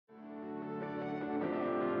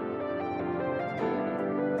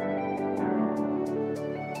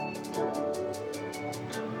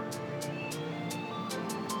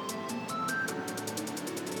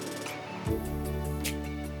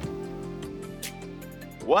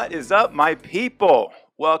What is up, my people?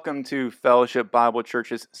 Welcome to Fellowship Bible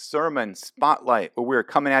Church's Sermon Spotlight, where we're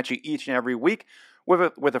coming at you each and every week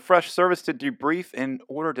with a fresh service to debrief in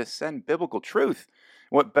order to send biblical truth.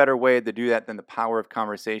 What better way to do that than the power of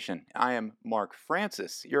conversation? I am Mark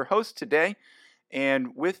Francis, your host today,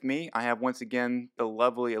 and with me I have once again the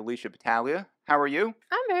lovely Alicia Battaglia. How are you?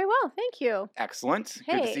 I'm very well, thank you. Excellent.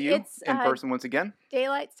 Good to Hey, see you it's in person once again.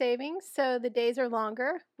 daylight savings, so the days are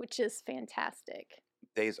longer, which is fantastic.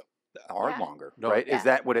 Days are Yeah. longer, No, right? yeah. Is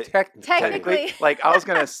that what it Technically. Like I was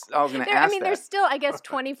gonna ask There's that. still, I guess,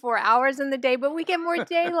 24 hours in the day, but we get more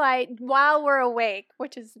daylight while we're awake,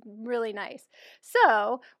 which is really nice.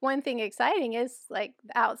 So one thing exciting is like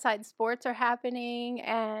outside sports are happening,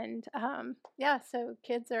 and so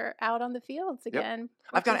kids are out on the fields Yep. again.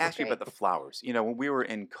 I've got to which is ask you great. about the flowers. You know, when we were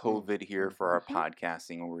in COVID here for our Mhm.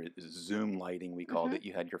 podcasting, when we were Zoom lighting, we called it,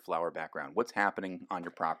 you had your flower background. What's happening on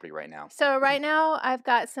your property right now? So right now I've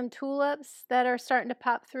got some tulips that are starting to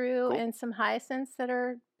pop through Cool. and some hyacinths that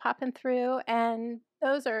are popping through, and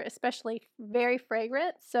those are especially very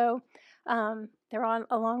fragrant. So they're on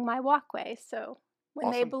along my walkway. So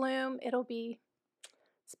when they Awesome. bloom, it'll be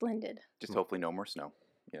splendid. Just hopefully no more snow.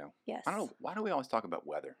 You know, Yes. I don't know. Why do we always talk about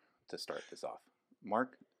weather to start this off?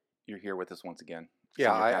 Mark, you're here with us once again.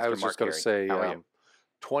 Yeah, Senior I Pastor was Mark just going to Carey. say, How are you?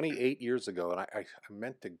 28 years ago, and I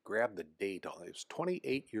meant to grab the date on it. It was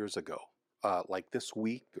 28 years ago, like this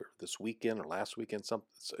week or this weekend or last weekend,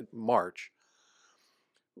 March,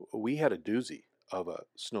 we had a doozy of a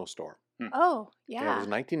snowstorm. Oh, And it yeah. was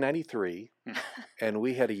 1993, Hmm. and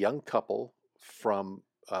we had a young couple from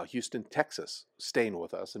Houston, Texas, staying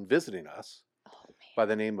with us and visiting us Oh, by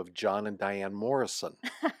the name of John and Diane Morrison.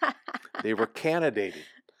 They were candidating,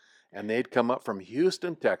 and they'd come up from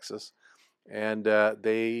Houston, Texas, and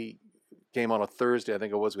they came on a Thursday, I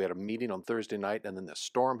think it was. We had a meeting on Thursday night, and then the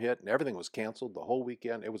storm hit, and everything was canceled the whole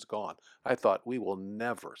weekend. It was gone. I thought, we will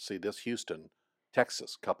never see this Houston,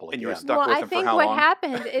 Texas couple And again. you were stuck Well, with I them for think how what long?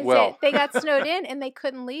 happened is Well- that they got snowed in and they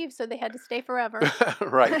couldn't leave, so they had to stay forever.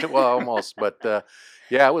 Right. Well, almost. But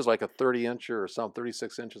yeah, it was like a 30-incher or some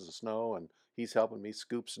 36 inches of snow, and he's helping me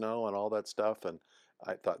scoop snow and all that stuff. And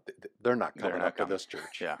I thought, they're not They're coming not up coming. to this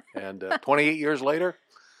church. Yeah. And 28 years later,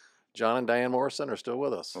 John and Diane Morrison are still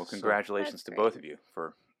with us. Well, So, congratulations That's to great. both of you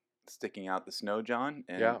for sticking out the snow, John,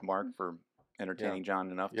 and Yeah. Mark for entertaining John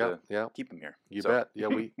enough yeah, to yeah, keep him here. you So, bet. Yeah,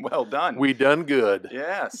 well done. we done good.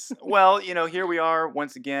 Yes. Well, you know, here we are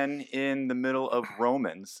once again in the middle of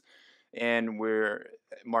Romans, and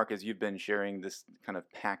Mark, as you've been sharing this kind of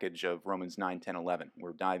package of Romans 9, 10, 11,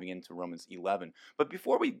 we're diving into Romans 11. But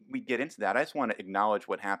before we get into that, I just want to acknowledge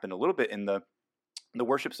what happened a little bit in the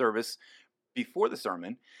worship service before the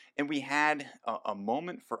sermon, and we had a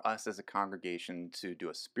moment for us as a congregation to do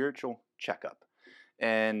a spiritual checkup.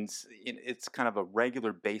 And it's kind of a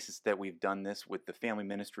regular basis that we've done this with the family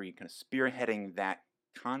ministry, kind of spearheading that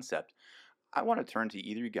concept. I want to turn to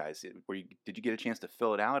either of you guys. Did you get a chance to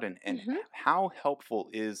fill it out? And Mhm. how helpful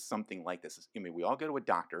is something like this? I mean, we all go to a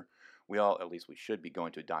doctor. At least we should be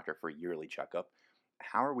going to a doctor for a yearly checkup.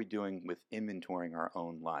 How are we doing with inventorying our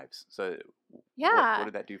own lives? So, Yeah. what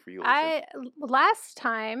did that do for you, Alicia? Last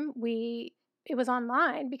time it was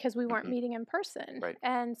online because we weren't Mhm. meeting in person. Right.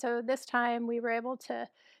 And so this time we were able to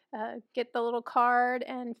get the little card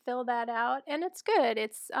and fill that out, and it's good.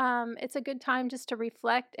 It's a good time just to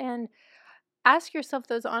reflect and ask yourself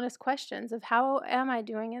those honest questions of how am I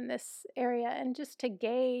doing in this area, and just to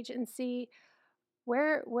gauge and see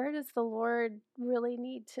where does the Lord really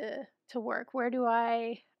need to work? Where do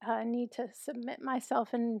I need to submit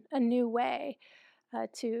myself in a new way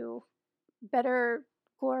to better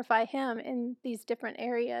glorify Him in these different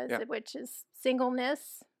areas, Yeah. which is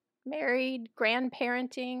singleness, married,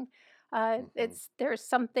 grandparenting. There's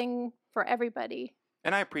something for everybody.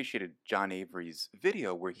 And I appreciated John Avery's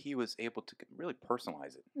video where he was able to really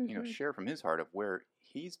personalize it, Mhm. share from his heart of where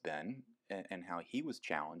he's been and how he was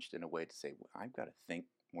challenged in a way to say, well, I've got to think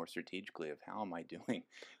more strategically of how am I doing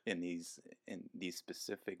in these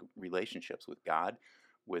specific relationships with God,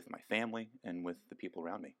 with my family, and with the people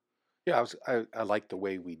around me. Yeah, I like the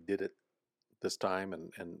way we did it this time,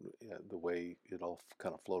 and the way it all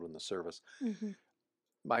kind of flowed in the service. Mhm.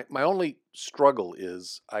 My only struggle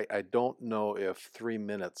is I don't know if 3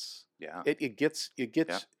 minutes Yeah. it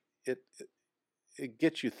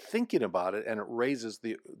gets you thinking about it, and it raises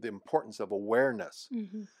the importance of awareness.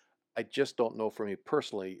 Mhm. I just don't know for me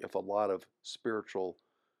personally if a lot of spiritual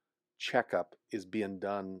checkup is being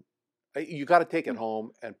done. You got to take it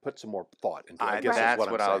home and put some more thought into it. I guess That's is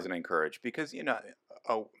what I'm I was saying. going to encourage because,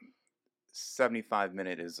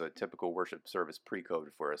 75-minute is a typical worship service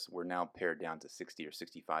pre-COVID for us. We're now pared down to 60 or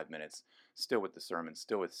 65 minutes, still with the sermon,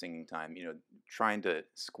 still with singing time. Trying to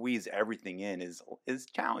squeeze everything in is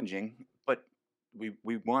challenging, but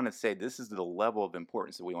we want to say this is the level of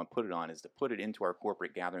importance that we want to put it on, is to put it into our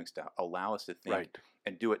corporate gatherings to allow us to think Right.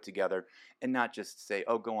 and do it together, and not just say,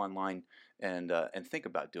 oh, go online and think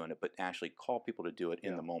about doing it, but actually call people to do it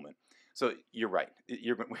in Yeah. the moment. So you're right.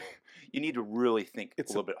 You need to really think a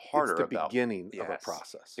little bit It's harder the about. beginning of a Yes,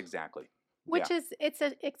 process. exactly. Which Yeah.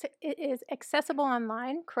 it is accessible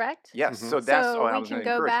online, correct? Yes. Mhm. So that's So what I we was can going to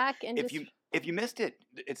go encourage. back and If just you missed it,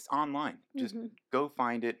 it's online. Just Mhm. go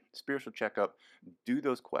find it. Spiritual checkup. Do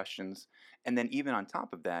those questions, and then even on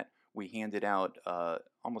top of that, we handed out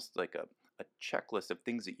almost like a checklist of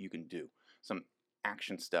things that you can do, some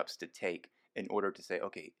action steps to take in order to say,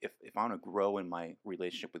 okay, if I want to grow in my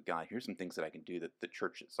relationship with God, here's some things that I can do that the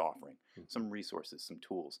church is offering, some resources, some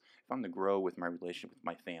tools. If I'm going to grow with my relationship with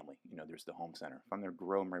my family, there's the home center. If I'm going to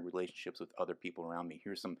grow my relationships with other people around me,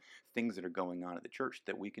 here's some things that are going on at the church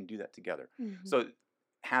that we can do that together. Mhm. So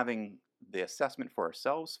having the assessment for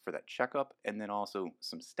ourselves for that checkup, and then also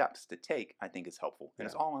some steps to take, I think is helpful. And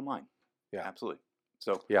it's all online. Yeah. Absolutely.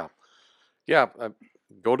 So Yeah.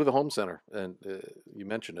 Go to the home center, and you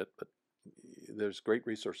mentioned it, but there's great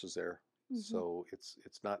resources there. Mhm. So it's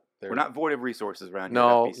not there. we're not void of resources around here.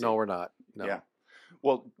 No, FBC. no, we're not. No. Yeah.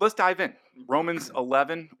 Well, let's dive in. Romans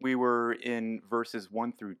 11, we were in verses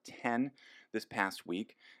 1 through 10 this past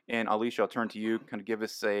week. And Alicia, I'll turn to you. Kind of give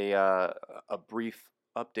us a brief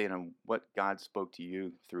update on what God spoke to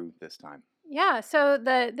you through this time. Yeah, so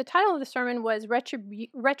the title of the sermon was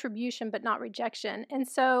retribution but not rejection. And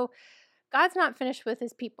so God's not finished with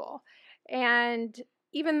his people. And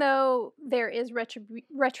even though there is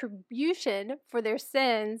retribution for their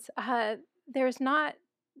sins, there's not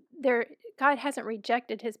there God hasn't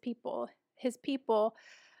rejected his people. His people,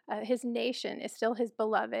 his nation is still his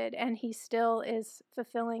beloved, and he still is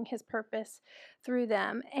fulfilling his purpose through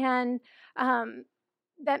them. And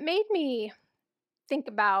that made me think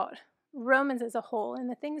about Romans as a whole and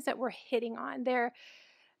the things that we're hitting on.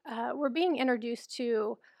 We're being introduced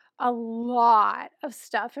to a lot of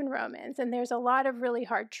stuff in Romans, and there's a lot of really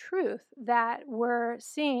hard truth that we're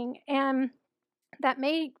seeing. And that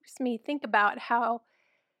makes me think about how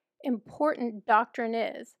important doctrine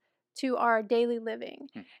is to our daily living.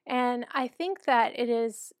 And I think that it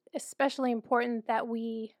is especially important that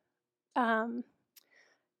we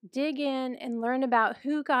dig in and learn about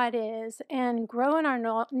who God is and grow in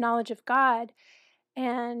our knowledge of God,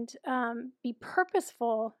 and be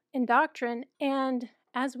purposeful in doctrine. And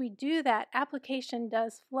as we do that, application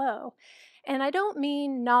does flow. And I don't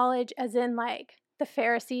mean knowledge as in like the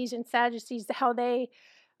Pharisees and Sadducees, how they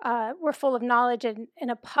were full of knowledge in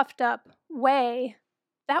a puffed up way.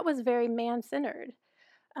 That was very man-centered.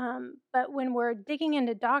 But when we're digging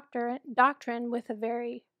into doctrine with a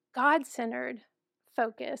very God-centered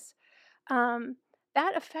focus,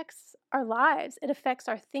 that affects our lives. It affects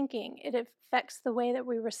our thinking. It affects the way that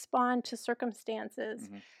we respond to circumstances.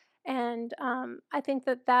 And I think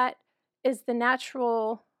that is the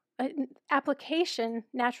natural application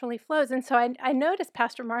naturally flows. And so I noticed,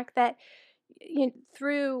 Pastor Mark, that we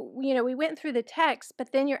went through the text,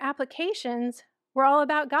 but then your applications were all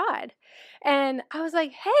about God. And I was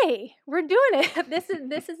like, hey, we're doing it. This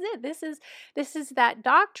is it. This is that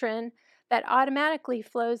doctrine that automatically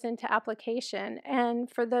flows into application. And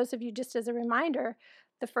for those of you, just as a reminder,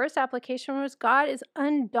 the first application was God is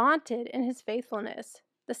undaunted in his faithfulness.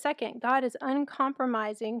 The second, God is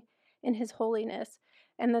uncompromising in his holiness.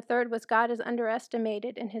 And the third was God is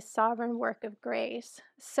underestimated in his sovereign work of grace.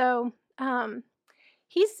 So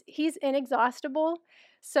he's inexhaustible.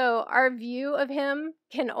 So our view of him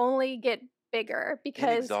can only get bigger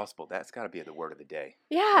because Inexhaustible. That's got to be the word of the day.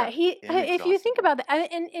 yeah, if you think Inexhaustible. about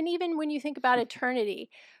that, and even when you think about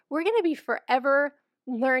eternity, we're going to be forever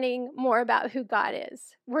learning more about who God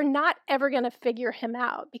is. We're not ever going to figure him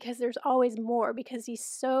out because there's always more, because he's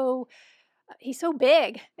so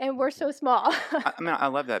big and we're so small. I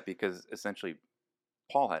love that, because essentially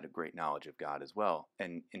Paul had a great knowledge of God as well,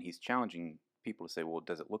 and he's challenging people to say, well,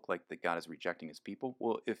 does it look like that God is rejecting his people?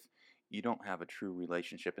 Well, if you don't have a true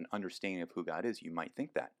relationship and understanding of who God is, you might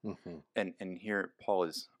think that. And here Paul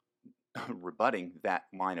is rebutting that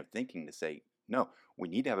line of thinking to say, no, we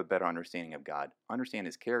need to have a better understanding of God, understand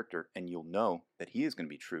his character, and you'll know that he is going to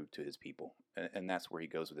be true to his people. And that's where he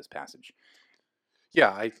goes with this passage. Yeah,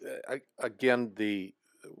 I again,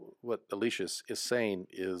 what Alicia is saying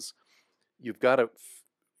is you've got to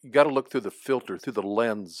look through the filter, through the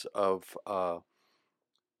lens of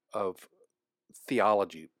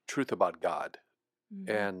theology, truth about God,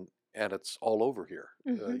 and and it's all over here.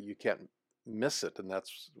 Hmm. You can't miss it, and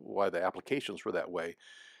that's why the applications were that way.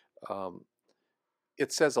 Um,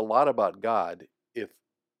 it says a lot about God if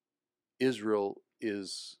Israel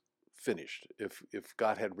is finished, if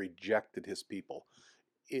God had rejected his people.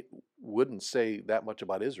 It wouldn't say that much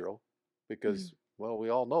about Israel Hmm. because, well, we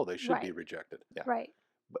all know they should be Right. rejected. Yeah. Right.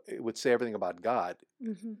 But it would say everything about God.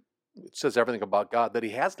 Hmm. It says everything about God that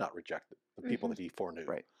he has not rejected the people Hmm. that he foreknew.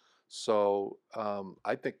 Right. So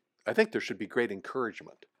I think there should be great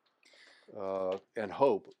encouragement and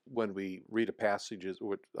hope when we read a passages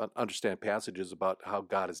or understand passages about how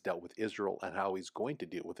God has dealt with Israel and how he's going to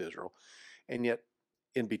deal with Israel. And yet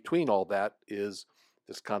in between all that is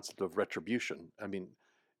this concept of retribution. I mean,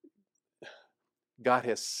 God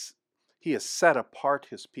he has set apart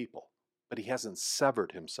his people, but he hasn't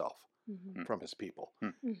severed himself Hmm. Hmm. from his people. Hmm.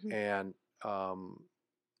 Hmm. And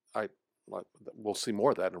I we'll see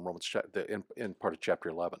more of that in Romans in part of chapter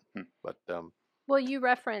 11. Hmm. But Well, you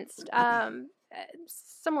referenced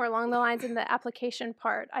somewhere along the lines in the application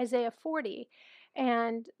part, Isaiah 40,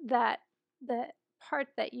 and that the part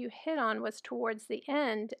that you hit on was towards the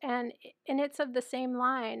end, and it's of the same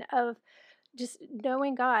line of just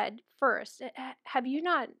knowing God first. Have you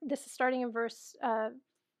not? This is starting in verse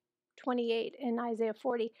 28 in Isaiah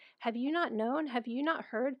 40. Have you not known? Have you not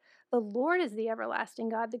heard? The Lord is the everlasting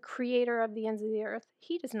God, the creator of the ends of the earth.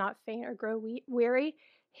 He does not faint or grow weary.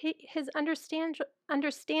 His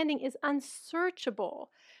understanding is unsearchable.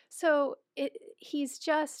 So he's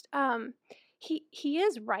just, he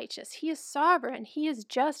is righteous. He is sovereign. He is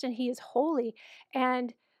just and he is holy.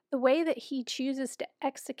 And the way that he chooses to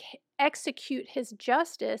execute his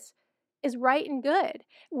justice is right and good,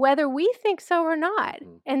 whether we think so or not.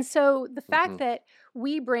 mhm, And so the fact mhm, that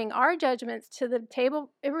we bring our judgments to the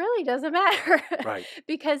table, it really doesn't matter right,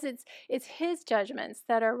 because it's his judgments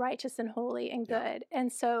that are righteous and holy and yeah, good.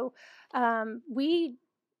 And so we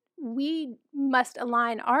must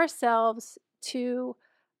align ourselves to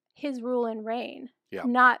his rule and reign, yeah,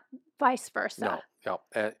 not vice versa. no,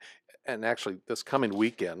 yeah, and actually, this coming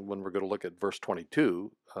weekend, when we're going to look at verse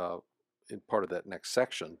 22 in part of that next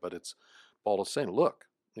section, but it's Paul is saying, look,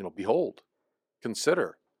 behold,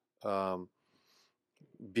 consider, um,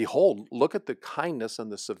 behold, look at the kindness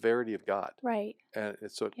and the severity of God. Right. And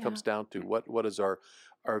so it Yeah. comes down to what is our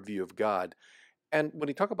view of God. And when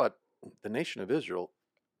you talk about the nation of Israel,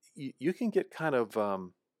 you can get kind of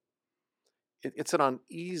it's an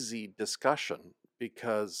uneasy discussion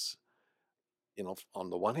because on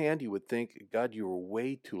the one hand you would think, God, you were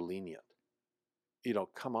way too lenient.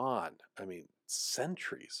 Come on. I mean,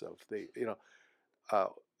 centuries of uh,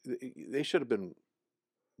 they should have been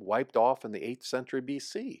wiped off in the 8th century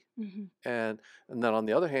BC. Hmm. And then on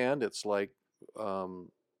the other hand, it's like,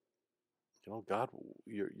 um, God,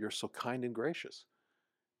 you're so kind and gracious.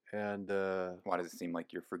 And Why does it seem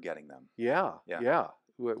like you're forgetting them? yeah, Yeah. yeah.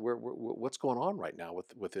 What's going on right now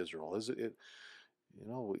with Israel? Is it,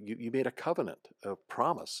 you made a covenant, a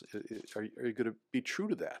promise. Are you going to be true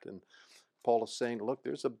to that? And Paul is saying, look,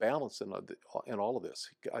 there's a balance in all of this.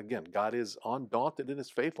 Again, God is undaunted in his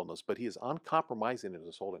faithfulness, but he is uncompromising in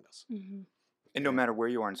his holiness. Hmm. And no And matter where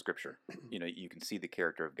you are in Scripture, you can see the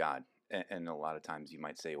character of God. And a lot of times you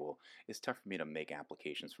might say, well, it's tough for me to make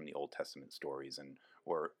applications from the Old Testament stories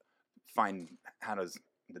or find how does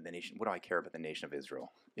the nation, what do I care about the nation of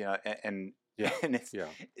Israel? And yeah, and it's yeah,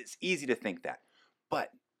 it's easy to think that. But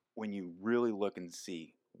when you really look and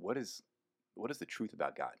see what is the truth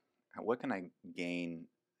about God, what can I gain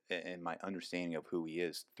in my understanding of who He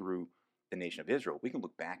is through the nation of Israel, we can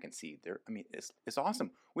look back and see there. I mean, it's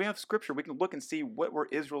awesome. We have Scripture. We can look and see what were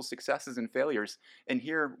Israel's successes and failures, and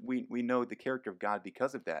here we know the character of God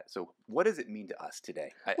because of that. So, what does it mean to us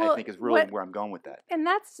today? I Well, think is really where I'm going with that. and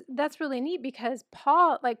that's really neat because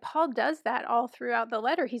Paul does that all throughout the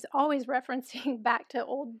letter. He's always referencing back to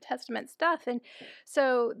Old Testament stuff, and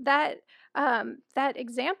so that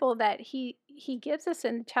example that he gives us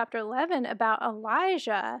in chapter 11 about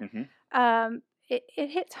Elijah, Hmm. it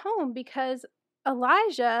hits home because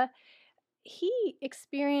Elijah, he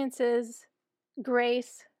experiences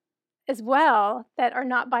grace as well that are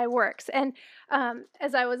not by works. And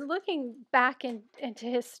as I was looking back into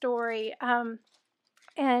his story,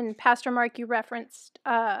 and Pastor Mark, you referenced,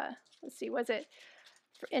 let's see, was it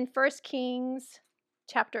in First Kings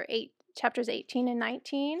chapters 18 and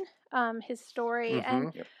 19, his story. hmm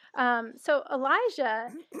And Yep. so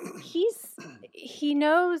Elijah, he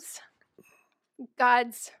knows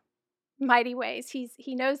God's mighty ways.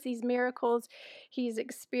 He knows these miracles. He's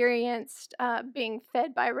experienced being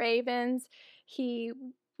fed by ravens. He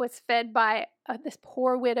was fed by this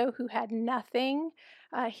poor widow who had nothing.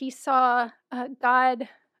 He saw God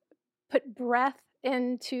put breath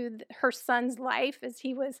into her son's life as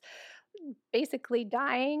he was basically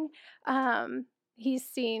dying. He's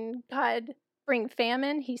seen God bring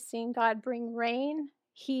famine. He's seen God bring rain.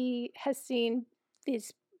 He has seen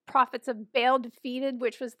these prophets of Baal defeated,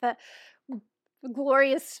 which was the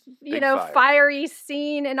glorious, Big fire. fiery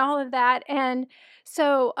scene and all of that. And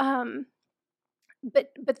so,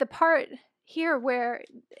 but the part here where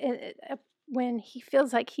when he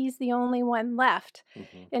feels like he's the only one left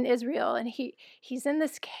Mhm. in Israel, and he's in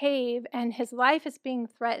this cave, and his life is being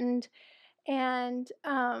threatened, and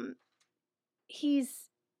he's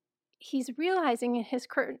realizing in his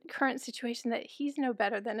current situation that he's no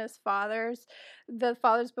better than the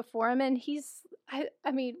fathers before him, and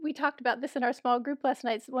I mean, we talked about this in our small group last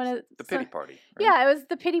night. It's one of The pity party. Right? yeah, it was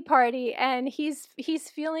the pity party, and he's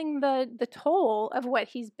feeling the toll of what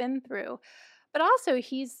he's been through. But also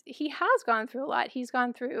he has gone through a lot. He's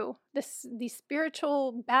gone through these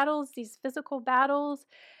spiritual battles, these physical battles,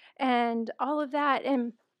 and all of that.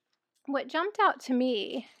 And what jumped out to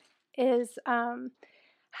me is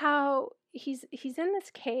how he's in this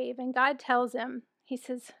cave, and God tells him, he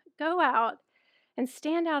says, "Go out and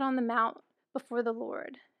stand out on the mount before the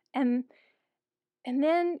Lord." And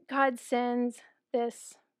then God sends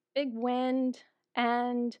this big wind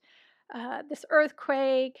and this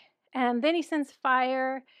earthquake, and then he sends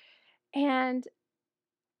fire. And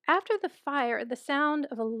after the fire, the sound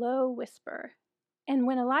of a low whisper. And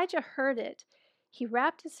when Elijah heard it, he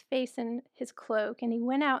wrapped his face in his cloak, and he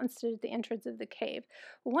went out and stood at the entrance of the cave.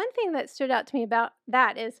 One thing that stood out to me about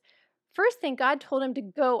that is, first thing, God told him to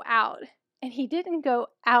go out, and he didn't go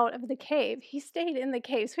out of the cave. He stayed in the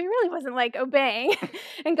cave, so he really wasn't like obeying.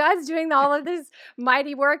 And God's doing all of these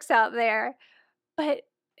mighty works out there. But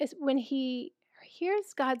it's when he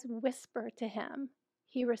hears God's whisper to him,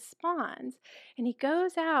 he responds, and he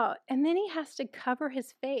goes out, and then he has to cover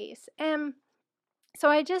his face. And so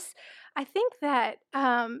I think that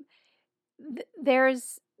there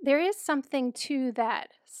is something to that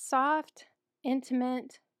soft,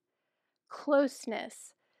 intimate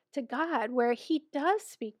closeness to God, where he does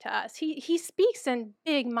speak to us. He speaks in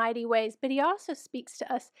big, mighty ways, but he also speaks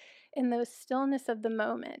to us in those stillness of the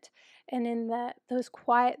moment, and in those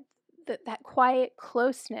quiet, that quiet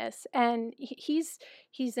closeness. And he's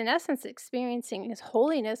in essence experiencing his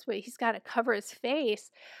holiness, where he's got to cover his face.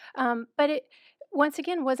 But it, once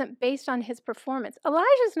again, wasn't based on his performance.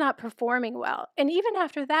 Elijah's not performing well, and even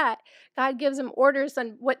after that, God gives him orders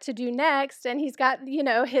on what to do next, and he's got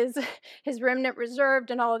his remnant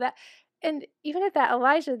reserved and all of that. And even at that,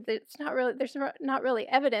 Elijah, there's not really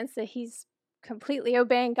evidence that he's completely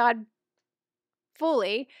obeying God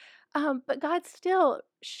fully. But God still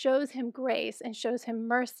shows him grace and shows him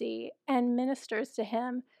mercy and ministers to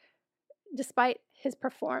him despite his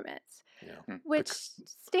performance, Yeah. which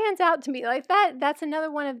stands out to me like that. That's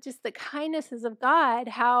another one of just the kindnesses of God,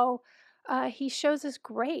 how he shows us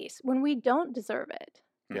grace when we don't deserve it.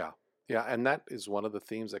 Yeah. Yeah. And that is one of the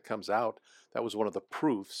themes that comes out. That was one of the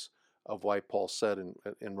proofs of why Paul said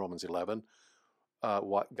in Romans 11,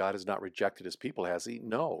 what God has not rejected his people, has he?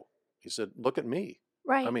 No. He said, look at me.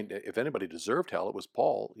 Right. I mean, if anybody deserved hell, it was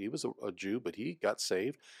Paul. He was a Jew, but he got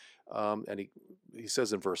saved. And he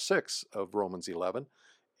says in verse 6 of Romans 11,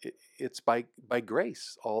 it's by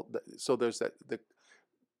grace. So there's that.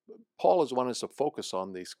 Paul is wanting us to focus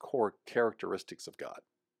on these core characteristics of God,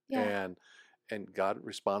 Yeah. and God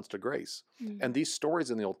responds to grace. Mm. And these stories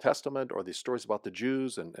in the Old Testament, or these stories about the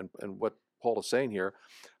Jews, and what Paul is saying here,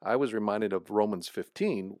 I was reminded of Romans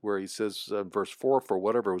 15, where he says, verse 4, "For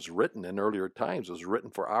whatever was written in earlier times was written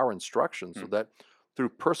for our instruction, so that through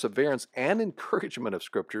perseverance and encouragement of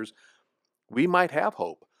Scriptures, we might have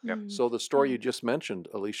hope." Yep. Mm. So the story you just mentioned,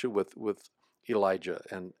 Alicia, with Elijah,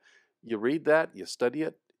 and you read that, you study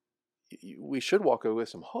it, we should walk away with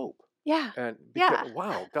some hope. Yeah. And Yeah.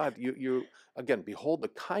 wow, God, you again, behold the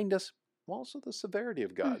kindness, also the severity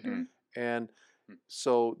of God. Mhm. And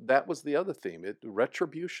so that was the other theme,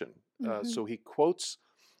 retribution. Mhm. So he quotes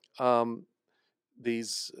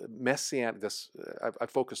these messianic, I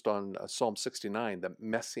focused on Psalm 69, the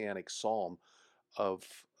messianic psalm of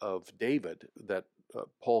David that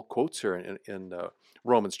Paul quotes here in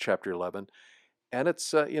Romans chapter 11. And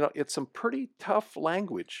it's it's some pretty tough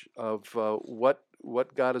language of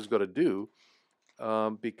what God is going to do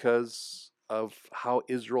because of how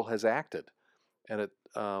Israel has acted. And it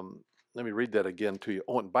let me read that again to you.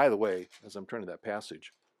 Oh, and by the way, as I'm turning that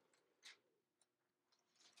passage,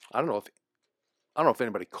 I don't know if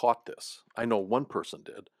anybody caught this. I know one person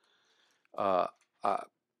did.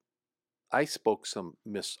 I spoke some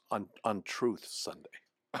untruth Sunday.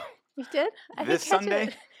 You did? I This didn't catch Sunday?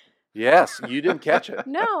 it. Yes, you didn't catch it.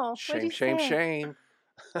 No. What'd Shame, you shame, say? shame.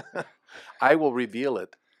 I will reveal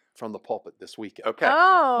it from the pulpit this weekend. Okay.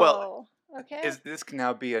 Well, Oh, okay. this can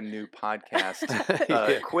now be a new podcast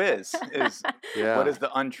Yeah. quiz. Is Yeah. what is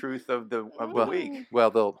the untruth of the week? Mm.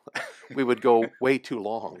 Well, we would go way too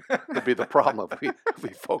long. Would be the problem if we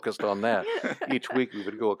focused on that. Each week we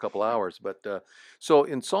would go a couple hours. But so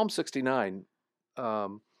in Psalm 69,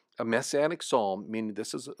 a messianic psalm, meaning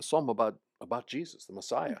this is a psalm about Jesus, the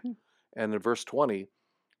Messiah. Mhm. And in verse 20,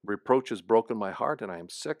 reproach has broken my heart, and I am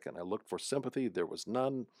sick, and I looked for sympathy. There was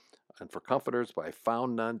none, and for comforters, but I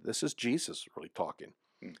found none. This is Jesus really talking.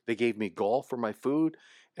 Mm. They gave me gall for my food,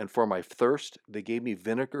 and for my thirst, they gave me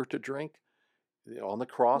vinegar to drink. On the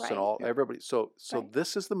cross and Right. all everybody. So Right.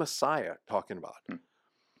 this is the Messiah talking about. Hmm.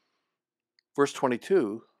 Verse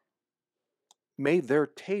 22, may their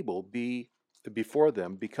table be before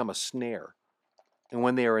them become a snare, and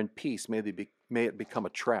when they are in peace, may it become a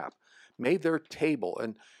trap. May their table,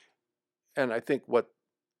 and I think what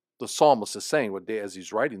the psalmist is saying, as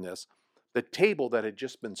he's writing this, the table that had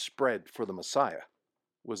just been spread for the Messiah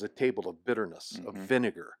was a table of bitterness, of Mhm.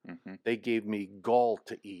 vinegar. Mhm. They gave me gall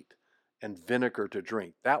to eat and vinegar to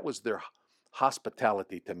drink. That was their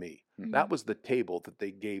hospitality to me. Mhm. That was the table that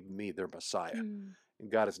they gave me, their Messiah. Mm.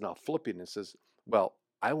 And God is now flipping and says, well,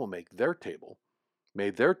 I will make their table,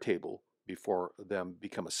 may their table before them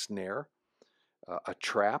become a snare, a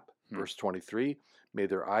trap. Verse 23, may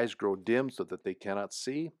their eyes grow dim so that they cannot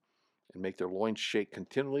see, and make their loins shake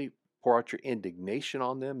continually. Pour out your indignation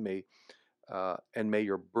on them, and may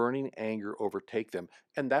your burning anger overtake them.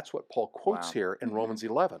 And that's what Paul quotes Wow. here in Mhm. Romans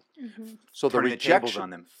 11. Mhm. So the Turning the tables rejection, on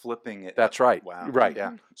them, flipping it. that's right. Wow. Right.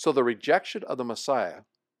 Yeah. Mhm. So the rejection of the Messiah,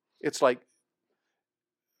 it's like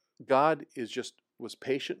God was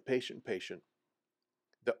patient.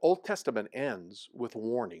 The Old Testament ends with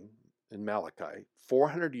warning in Malachi,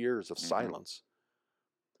 400 years of Mhm. silence.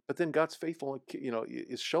 But then God's faithful,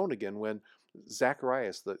 is shown again when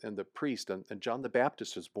Zacharias and the priest and John the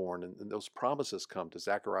Baptist is born, and those promises come to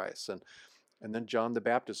Zacharias, and then John the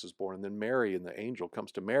Baptist is born, and then Mary and the angel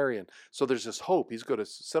comes to Mary, and so there's this hope. He's going to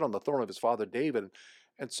sit on the throne of his father David,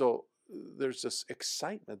 and so there's this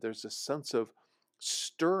excitement. There's this sense of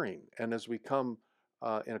stirring, and as we come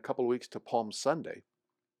in a couple of weeks to Palm Sunday,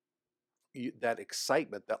 that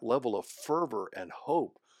excitement, that level of fervor and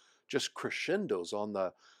hope, just crescendos on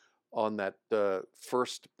that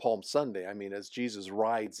first Palm Sunday. I mean, as Jesus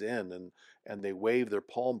rides in and they wave their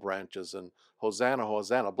palm branches and Hosanna,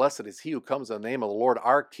 Hosanna, blessed is he who comes in the name of the Lord,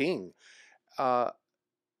 our King. And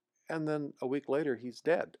then a week later, he's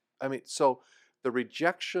dead. I mean, so the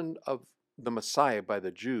rejection of the Messiah by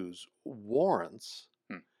the Jews warrants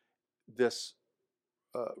this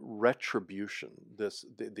retribution. It's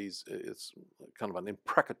kind of an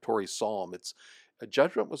imprecatory psalm. It's a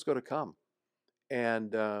judgment was going to come,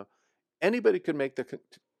 and anybody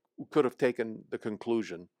could have taken the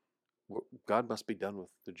conclusion, God must be done with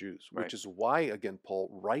the Jews, Right. which is why, again, Paul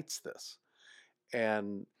writes this.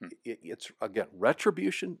 And it's, again,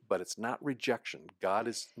 retribution, but it's not rejection. God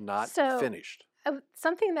is not finished.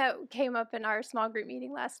 Something that came up in our small group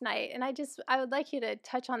meeting last night, and I would like you to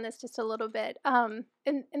touch on this just a little bit.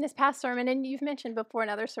 In this past sermon, and you've mentioned before in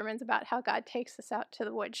other sermons about how God takes us out to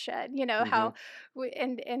the woodshed, how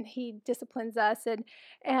and he disciplines us,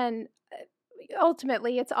 and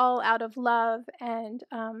ultimately it's all out of love and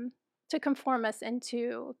to conform us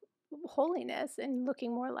into holiness and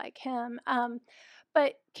looking more like him.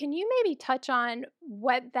 But can you maybe touch on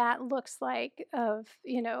what that looks like of,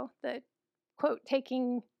 the quote,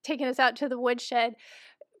 taking us out to the woodshed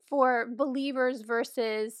for believers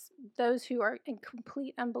versus those who are in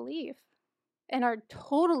complete unbelief and are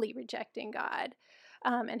totally rejecting God,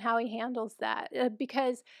 and how he handles that?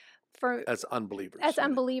 Because as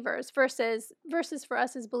unbelievers, versus for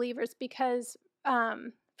us as believers, because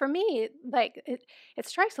for me, like it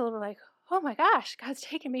strikes a little like, oh my gosh, God's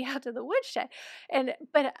taking me out to the woodshed,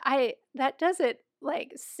 but that doesn't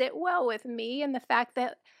like sit well with me, and the fact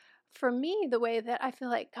that for me, the way that I feel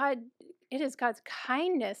like it is God's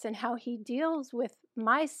kindness and how he deals with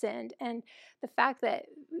my sin, and the fact that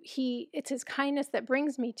it's his kindness that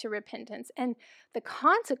brings me to repentance, and the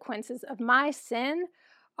consequences of my sin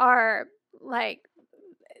are like,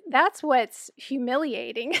 that's what's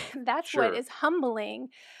humiliating. That's what Sure. is humbling.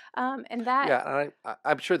 And that, Yeah,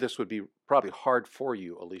 I'm sure this would be probably hard for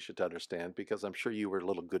you, Alicia, to understand, because I'm sure you were a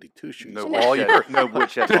little goody two shoes. No all woodshed, no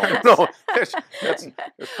woodshed moments. No,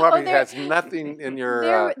 it probably has nothing in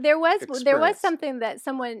your there was experience. something that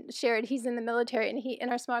someone shared. He's in the military, and he in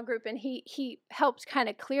our small group, and he helped kind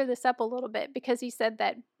of clear this up a little bit, because he said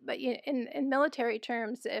that, but in military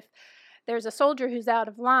terms, if there's a soldier who's out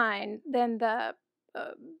of line, then the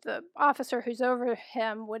officer who's over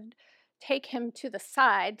him would take him to the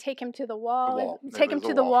side, take him to the The wall, wall. take him There's a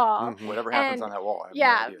to the wall. wall, Mhm. Whatever happens on and that wall, I have no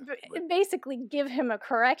yeah, idea. But and basically give him a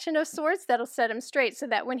correction of sorts that'll set him straight, so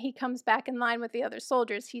that when he comes back in line with the other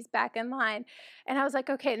soldiers, he's back in line. And I was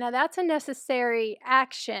like, okay, now that's a necessary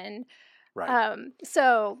action. Right.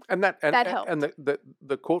 So And that that and helped.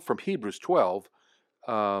 the quote from Hebrews 12,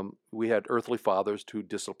 we had earthly fathers who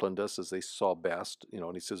disciplined us as they saw best,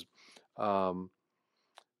 and he says, um,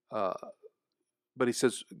 uh, but he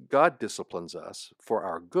says, God disciplines us for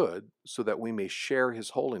our good so that we may share his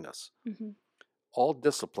holiness. Mhm. All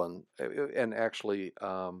discipline, and actually,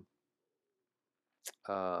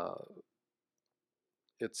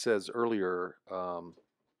 it says earlier,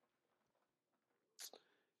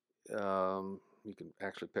 you can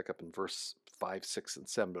actually pick up in verse 5, 6, and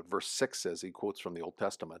 7, but verse 6 says, he quotes from the Old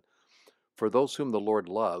Testament, for those whom the Lord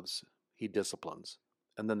loves, he disciplines.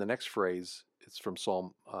 And then the next phrase, it's from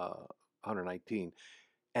Psalm 119,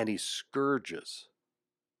 and he scourges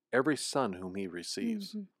every son whom he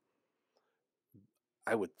receives. Mhm.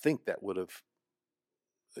 I would think that would have,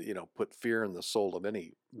 put fear in the soul of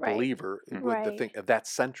any Right. believer Mhm. with the Right. think of that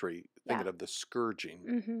century, thinking Yeah. of the scourging,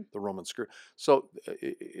 Mhm. the Roman scourge. So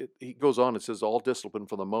he goes on and says, all discipline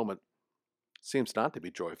for the moment seems not to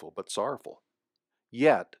be joyful, but sorrowful.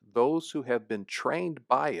 Yet those who have been trained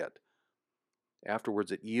by it,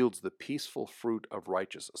 afterwards it yields the peaceful fruit of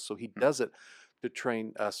righteousness. So he does it to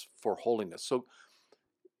train us for holiness. So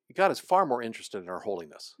God is far more interested in our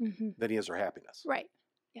holiness Mhm. than he is our happiness. Right.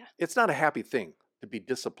 It's not a happy thing to be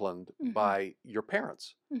disciplined Mhm. by your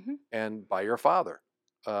parents Mhm. and by your father.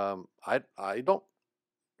 I don't.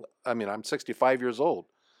 I mean, I'm 65 years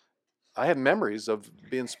old. I have memories of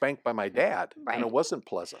being spanked by my dad, and it Right. wasn't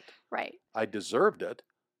pleasant. Right. I deserved it,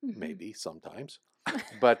 Mhm. maybe sometimes,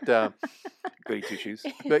 but goody two shoes.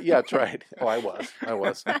 but yeah, that's right. Oh, I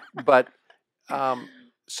was, but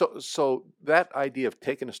so that idea of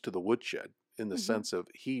taking us to the woodshed, in the Mhm. sense of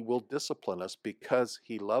he will discipline us because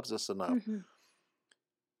he loves us enough. Mhm.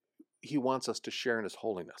 He wants us to share in his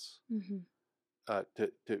holiness, Mhm.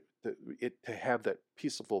 to have that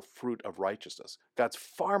peaceful fruit of righteousness. God's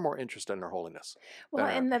far more interested in our holiness Well,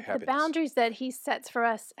 than our and the happiness. boundaries that he sets for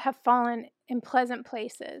us have fallen in pleasant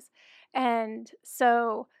places. And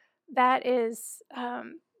so that is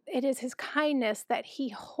it is his kindness that he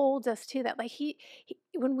holds us to that. Like he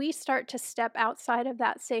when we start to step outside of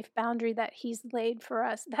that safe boundary that he's laid for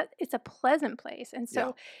us, that it's a pleasant place. And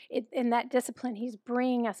Yeah. so in that discipline, he's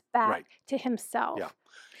bringing us back Right. to himself. Yeah.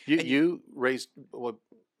 And You raised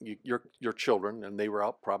your children, and they were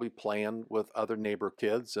out probably playing with other neighbor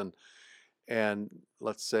kids, and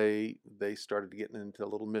let's say they started getting into a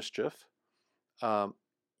little mischief.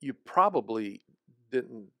 You probably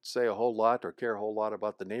didn't say a whole lot or care a whole lot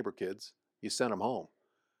about the neighbor kids. You sent them home,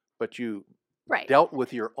 but you Right. dealt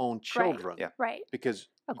with your own children, Yeah. Right. because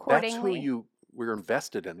that's who Accordingly. you were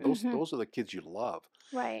invested in. Those Mhm. those are the kids you love.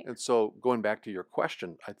 Right. And so, going back to your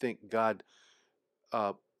question, I think God,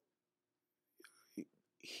 uh,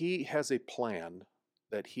 he has a plan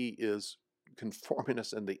that he is conforming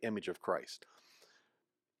us in the image of Christ.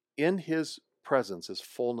 In his presence is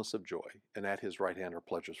fullness of joy, and at his right hand are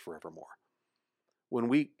pleasures forevermore. When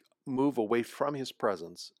we move away from his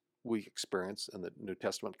presence, we experience, and the New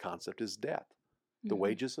Testament concept is death. The Mhm.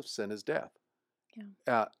 wages of sin is death.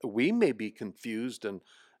 Yeah. We may be confused and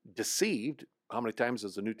deceived. How many times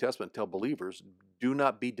does the New Testament tell believers, do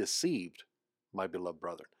not be deceived, my beloved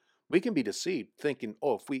brethren? We can be deceived thinking,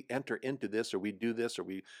 oh, if we enter into this, or we do this, or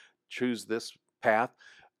we choose this path,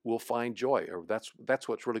 we'll find joy, or that's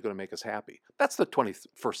what's really going to make us happy. That's the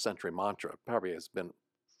 21st century mantra. Probably has been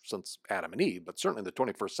since Adam and Eve, but certainly the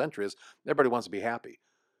 21st century is everybody wants to be happy.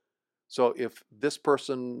 So if this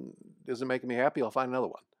person isn't making me happy, I'll find another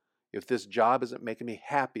one. If this job isn't making me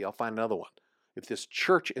happy, I'll find another one. If this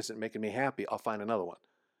church isn't making me happy, I'll find another one.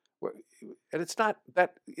 And it's not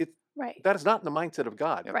that Right. that is not in the mindset of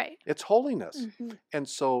God. Right. It's holiness. Mhm. And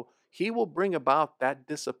so he will bring about that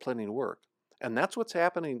disciplining work. And that's what's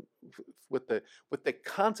happening with the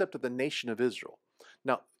concept of the nation of Israel.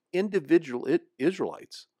 Now, individual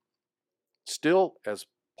Israelites still, as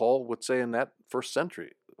Paul would say in that first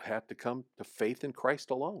century, had to come to faith in Christ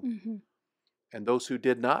alone. Mhm. And those who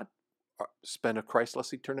did not spend a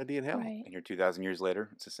Christless eternity in hell. Right. And here 2,000 years later,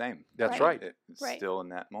 it's the same. That's Right. right. It's Right. still in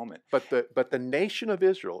that moment. But the nation of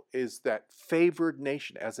Israel is that favored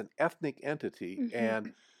nation as an ethnic entity, Mhm.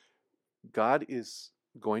 and God is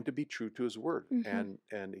going to be true to his word, Mhm.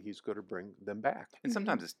 and he's going to bring them back. And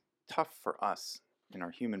sometimes it's tough for us in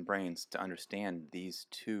our human brains to understand these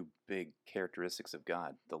two big characteristics of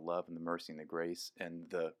God, the love and the mercy and the grace and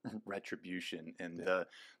the retribution and the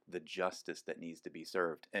justice that needs to be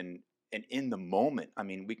served. And in the moment, I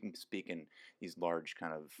mean, we can speak in these large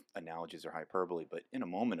kind of analogies or hyperbole, but in a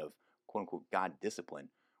moment of quote unquote God discipline,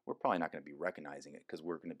 we're probably not going to be recognizing it because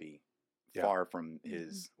we're going to be far from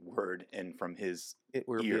his word and from his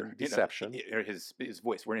We're ear, in deception. or his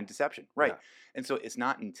voice. We're in deception, right? Yeah. And so it's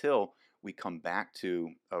not until we come back to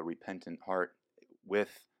a repentant heart with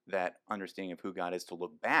that understanding of who God is to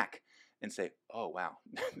look back and say, oh, wow,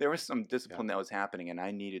 there was some discipline that was happening and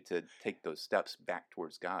I needed to take those steps back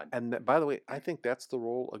towards God. And by the way, I think that's the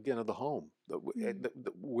role, again, of the home.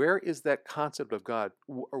 Where is that concept of God,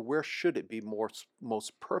 or where should it be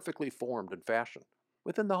most perfectly formed and fashioned?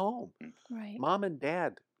 Within the home. Right. Mom and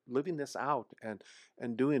dad living this out and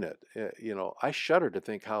doing it. I shudder to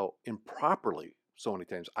think how improperly, so many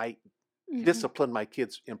times, I discipline my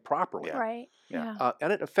kids improperly. Right. Yeah.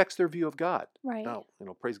 And it affects their view of God. Right. Now,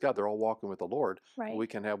 praise God, they're all walking with the Lord. Right. We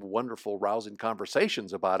can have wonderful, rousing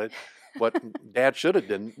conversations about it, what dad should have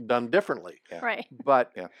done differently. Yeah. Right.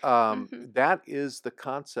 But that is the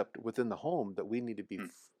concept within the home that we need to be.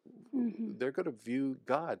 They're going to view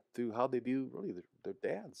God through how they view really their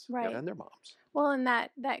dads and their moms. Well, and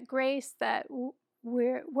that grace that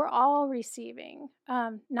we're all receiving,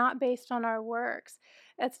 not based on our works.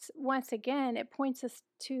 That's, once again, it points us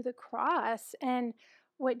to the cross and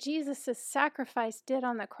what Jesus' sacrifice did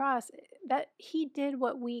on the cross. That he did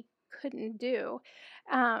what we couldn't do,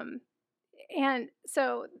 and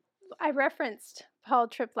so I referenced Paul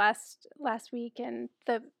Tripp last week in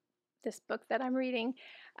this book that I'm reading,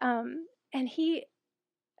 and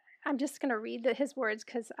I'm just going to read his words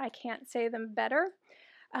because I can't say them better.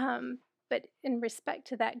 But in respect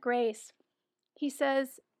to that grace, he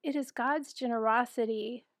says, "It is God's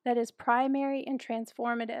generosity that is primary and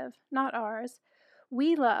transformative, not ours.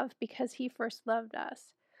 We love because he first loved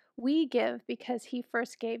us. We give because he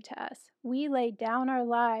first gave to us. We lay down our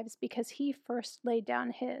lives because he first laid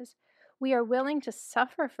down his. We are willing to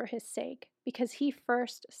suffer for his sake because he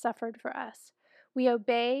first suffered for us. We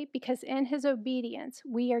obey because in his obedience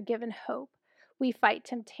we are given hope. We fight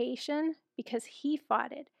temptation because he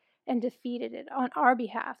fought it and defeated it on our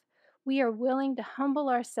behalf. We are willing to humble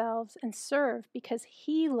ourselves and serve because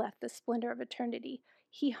he left the splendor of eternity.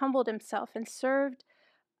 He humbled himself and served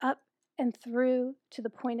up and through to the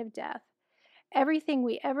point of death. Everything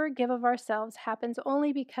we ever give of ourselves happens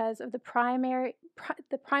only because of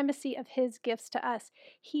the primacy of his gifts to us.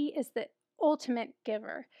 He is the ultimate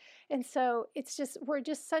giver." And so we're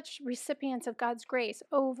just such recipients of God's grace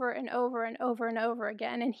over and over and over and over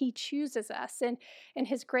again. And he chooses us, and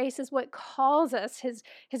his grace is what calls us. His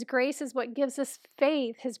grace is what gives us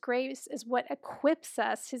faith. His grace is what equips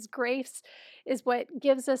us. His grace is what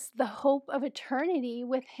gives us the hope of eternity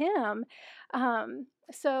with him.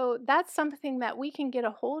 So that's something that we can get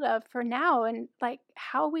a hold of for now, and like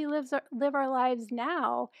how we live our lives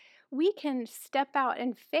now, we can step out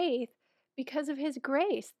in faith because of his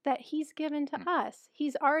grace that he's given to us.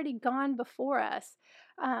 He's already gone before us,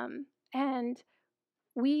 and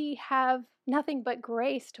we have nothing but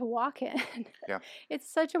grace to walk in. Yeah.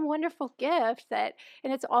 It's such a wonderful gift and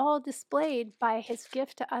it's all displayed by his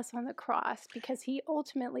gift to us on the cross because he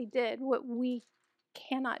ultimately did what we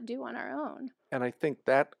cannot do on our own. And I think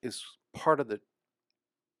that is part of the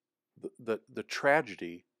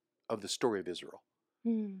tragedy of the story of Israel.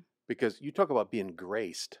 Because you talk about being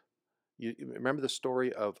graced. You remember the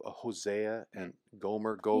story of Hosea and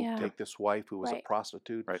Gomer, take this wife who was a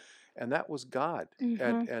prostitute, and that was God.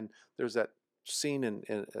 And there's that scene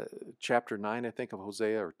in chapter 9, I think, of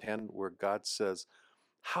Hosea, or 10, where God says,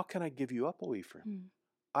 "How can I give you up, O Ephraim?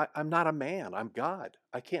 I'm not a man. I'm God.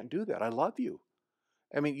 I can't do that. I love you."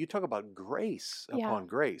 I mean, you talk about grace upon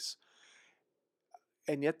grace.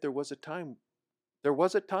 And yet there was a time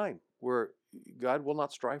where God will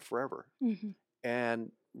not strive forever.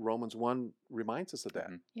 And Romans 1 reminds us of that.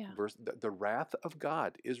 Verse, the wrath of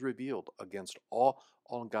God is revealed against all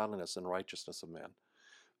ungodliness and righteousness of men.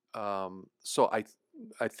 So I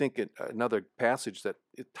think another passage that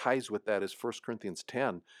it ties with that is 1 Corinthians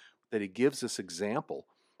 10, that he gives this example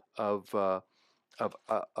of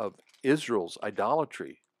Israel's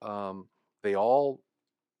idolatry. They all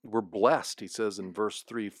were blessed, he says in verse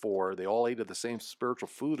 3-4. They all ate of the same spiritual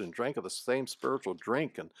food and drank of the same spiritual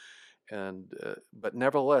drink, but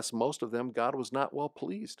nevertheless, most of them God was not well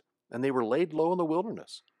pleased, and they were laid low in the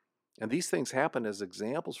wilderness. And these things happen as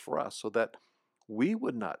examples for us, so that we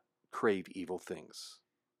would not crave evil things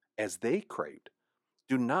as they craved.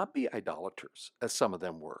 Do not be idolaters, as some of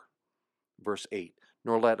them were. Verse 8,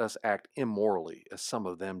 nor let us act immorally, as some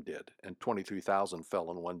of them did, and 23,000 fell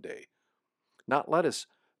in one day. Not let us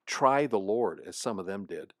try the Lord, as some of them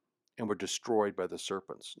did, and were destroyed by the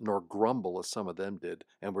serpents, nor grumble, as some of them did,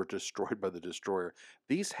 and were destroyed by the destroyer.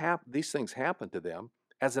 These things happened to them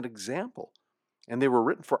as an example, and they were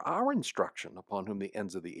written for our instruction, upon whom the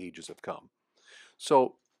ends of the ages have come.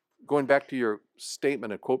 So, going back to your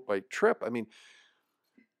statement and quote by Tripp, I mean,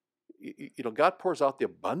 God pours out the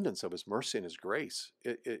abundance of His mercy and His grace.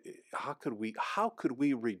 How could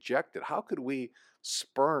we reject it? How could we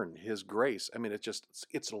spurn His grace? I mean,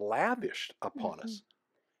 it's lavished upon us,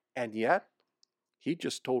 and yet He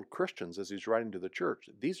just told Christians as He's writing to the church,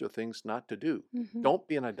 these are things not to do. Don't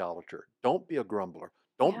be an idolater. Don't be a grumbler.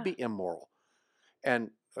 Don't be immoral.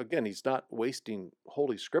 And again, He's not wasting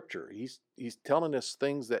Holy Scripture. He's telling us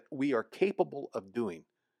things that we are capable of doing.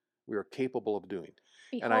 We are capable of doing.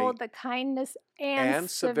 Behold the kindness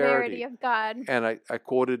and severity of God. And I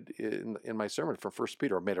quoted in my sermon from 1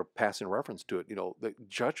 Peter, I made a passing reference to it, the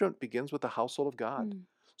judgment begins with the household of God.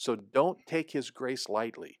 So don't take His grace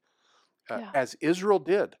lightly, as Israel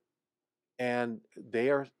did. And they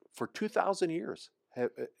are, for 2,000 years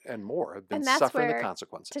and more, have been suffering the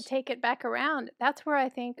consequences. To take it back around, that's where I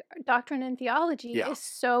think doctrine and theology is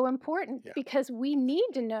so important, because we need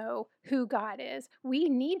to know who God is. We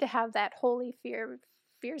need to have that holy fear.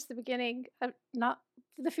 Fear is the beginning of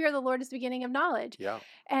the fear of the Lord is the beginning of knowledge.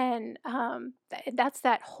 And that's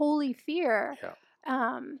that holy fear.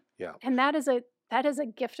 And that is a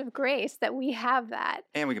gift of grace that we have that.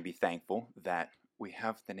 And we can be thankful that we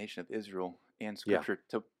have the nation of Israel and Scripture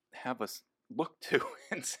to have us look to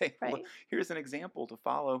and say, look, here's an example to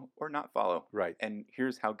follow or not follow. And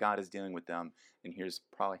here's how God is dealing with them, and here's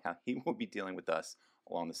probably how He will be dealing with us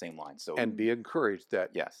along the same line. So, and be encouraged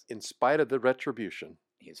that in spite of the retribution,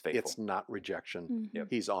 He is faithful. It's not rejection.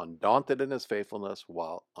 He's undaunted in His faithfulness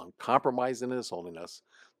while uncompromised in His holiness.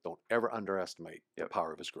 Don't ever underestimate the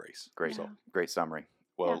power of His grace. Great summary.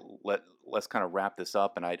 Well, let's kind of wrap this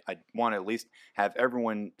up, and I want to at least have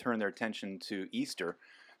everyone turn their attention to Easter,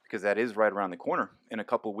 because that is right around the corner in a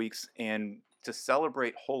couple of weeks. And to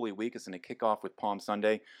celebrate Holy Week, it's going to kick off with Palm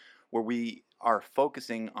Sunday, where we are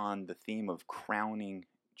focusing on the theme of crowning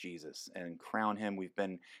Jesus and crown Him. We've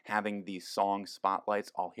been having these song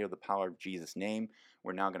spotlights, I'll hear the power of Jesus' name.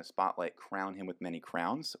 We're now going to spotlight crown Him with many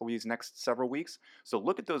crowns over these next several weeks. So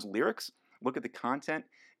look at those lyrics, look at the content,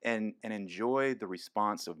 and enjoy the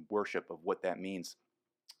response of worship of what that means.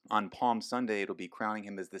 On Palm Sunday, it'll be crowning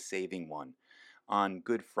Him as the saving one. On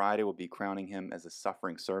Good Friday, we'll be crowning Him as a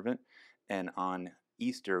suffering servant. And on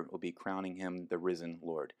Easter, we'll be crowning Him the risen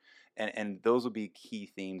Lord. And those will be key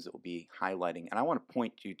themes that we'll be highlighting. And I want to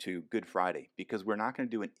point you to Good Friday, because we're not going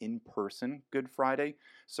to do an in-person Good Friday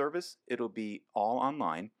service. It'll be all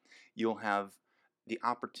online. You'll have the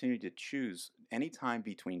opportunity to choose anytime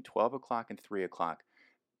between 12 o'clock and 3 o'clock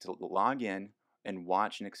to log in and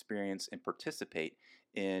watch and experience and participate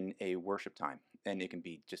in a worship time. And it can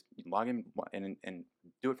be just log in and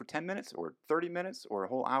do it for 10 minutes or 30 minutes or a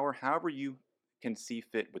whole hour, however you can see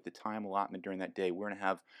fit with the time allotment during that day. We're going to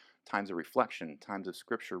have times of reflection, times of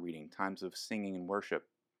scripture reading, times of singing and worship,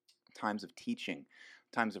 times of teaching,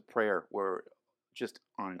 times of prayer. We're just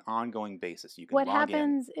on an ongoing basis. You can log in. What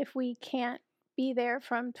happens if we can't be there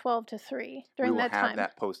from 12 to 3 during that time? We will have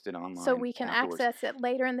that posted online, so we can afterwards. access it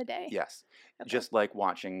later in the day? Yes. Just like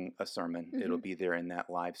watching a sermon, it'll be there in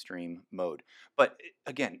that live stream mode. But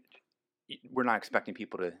again, we're not expecting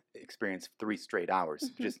people to experience 3 straight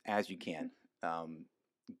hours, just as you can.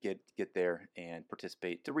 Get there and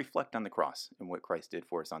participate to reflect on the cross and what Christ did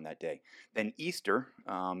for us on that day. Then Easter,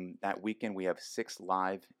 that weekend, we have 6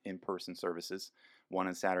 live in-person services, 1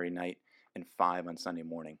 on Saturday night and 5 on Sunday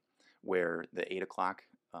morning, where the 8 o'clock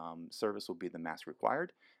service will be the Mass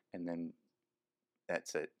required, and then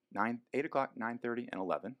that's at 8 o'clock, 9:30, and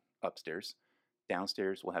 11 upstairs.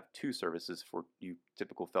 Downstairs, we'll have 2 services for you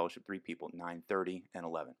typical fellowship 3 people, 9:30 and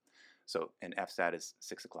 11. So, and FSAT is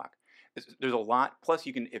 6 o'clock. There's a lot. Plus,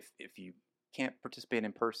 you can, if you can't participate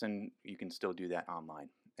in person, you can still do that online.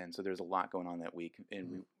 And so there's a lot going on that week.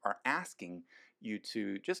 And we are asking you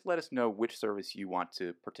to just let us know which service you want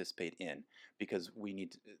to participate in, because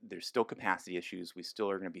there's still capacity issues. We still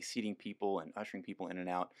are going to be seating people and ushering people in and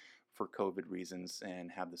out for COVID reasons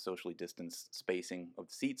and have the socially distanced spacing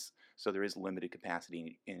of seats. So there is limited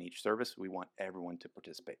capacity in each service. We want everyone to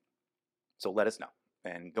participate. So let us know.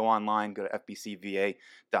 And go online, go to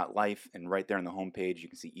fbcva.life, and right there on the homepage you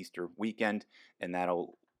can see Easter weekend, and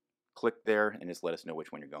that'll click there and just let us know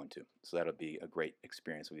which one you're going to. So that'll be a great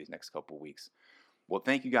experience with these next couple of weeks. Well,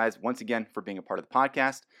 thank you guys once again for being a part of the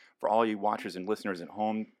podcast. For all you watchers and listeners at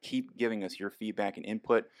home, keep giving us your feedback and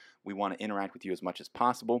input. We want to interact with you as much as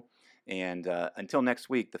possible. And until next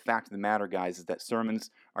week, the fact of the matter, guys, is that sermons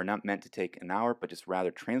are not meant to take an hour, but just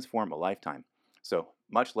rather transform a lifetime. So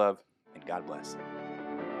much love and God bless.